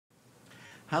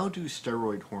How do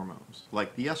steroid hormones,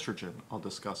 like the estrogen I'll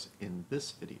discuss in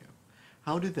this video,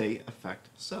 how do they affect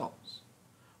cells?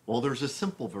 Well, there's a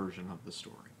simple version of the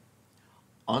story.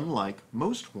 Unlike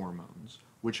most hormones,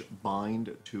 which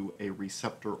bind to a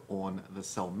receptor on the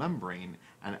cell membrane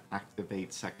and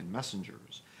activate second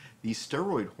messengers, these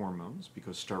steroid hormones,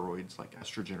 because steroids like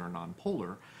estrogen are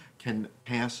nonpolar, can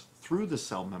pass through the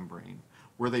cell membrane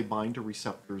where they bind to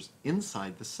receptors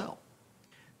inside the cell.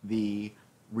 The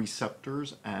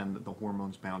receptors and the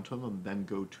hormones bound to them then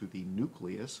go to the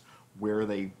nucleus where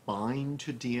they bind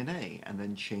to DNA and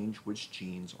then change which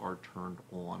genes are turned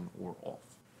on or off.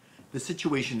 The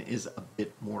situation is a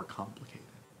bit more complicated.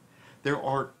 There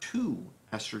are two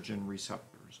estrogen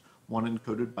receptors, one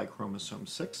encoded by chromosome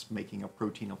 6, making a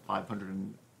protein of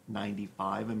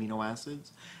 595 amino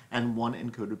acids, and one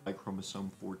encoded by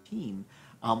chromosome 14,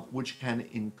 which can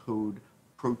encode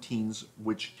proteins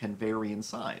which can vary in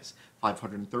size,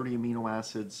 530 amino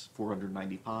acids,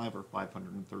 495, or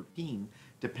 513,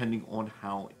 depending on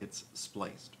how it's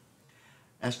spliced.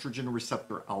 Estrogen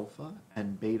receptor alpha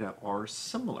and beta are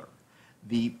similar.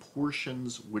 The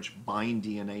portions which bind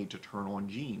DNA to turn on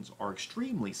genes are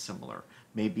extremely similar,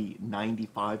 maybe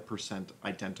 95%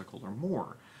 identical or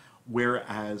more,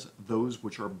 whereas those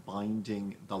which are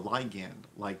binding the ligand,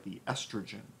 like the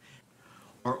estrogen,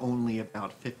 are only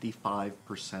about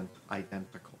 55%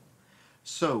 identical.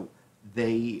 So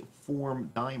they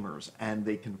form dimers, and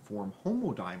they can form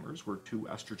homodimers where two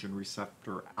estrogen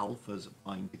receptor alphas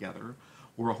bind together,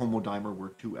 or a homodimer where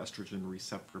two estrogen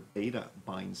receptor beta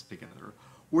binds together,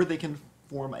 or they can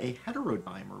form a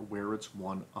heterodimer where it's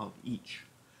one of each.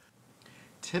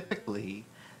 Typically,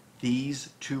 these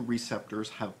two receptors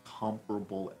have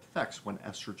comparable effects when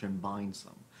estrogen binds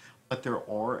them, but there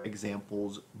are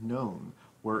examples known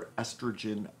where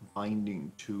estrogen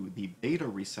binding to the beta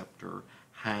receptor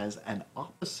has an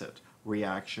opposite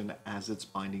reaction as it's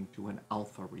binding to an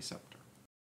alpha receptor.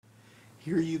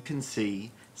 Here you can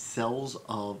see cells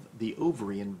of the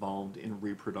ovary involved in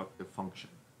reproductive function.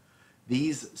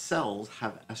 These cells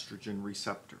have estrogen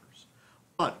receptors,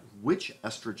 but which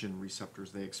estrogen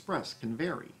receptors they express can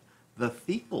vary. The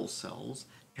thecal cells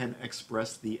can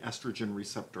express the estrogen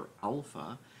receptor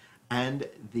alpha, and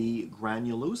the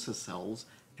granulosa cells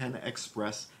can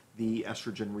express the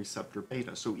estrogen receptor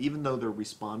beta. So even though they're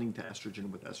responding to estrogen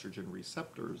with estrogen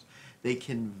receptors, they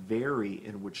can vary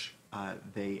in which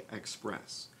they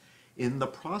express. In the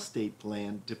prostate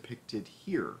gland depicted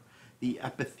here, the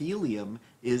epithelium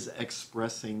is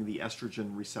expressing the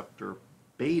estrogen receptor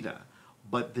beta,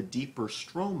 but the deeper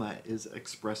stroma is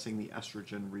expressing the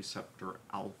estrogen receptor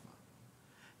alpha.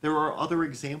 There are other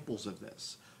examples of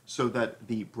this, so that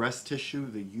the breast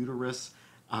tissue, the uterus,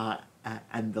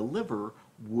 and the liver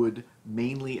would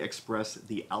mainly express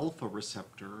the alpha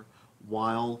receptor,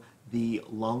 while the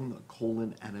lung,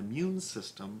 colon, and immune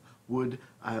system would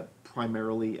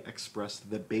primarily express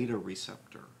the beta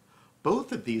receptor.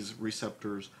 Both of these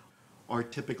receptors are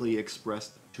typically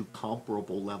expressed to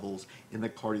comparable levels in the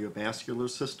cardiovascular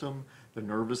system, the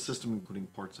nervous system, including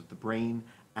parts of the brain,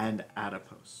 and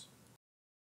adipose.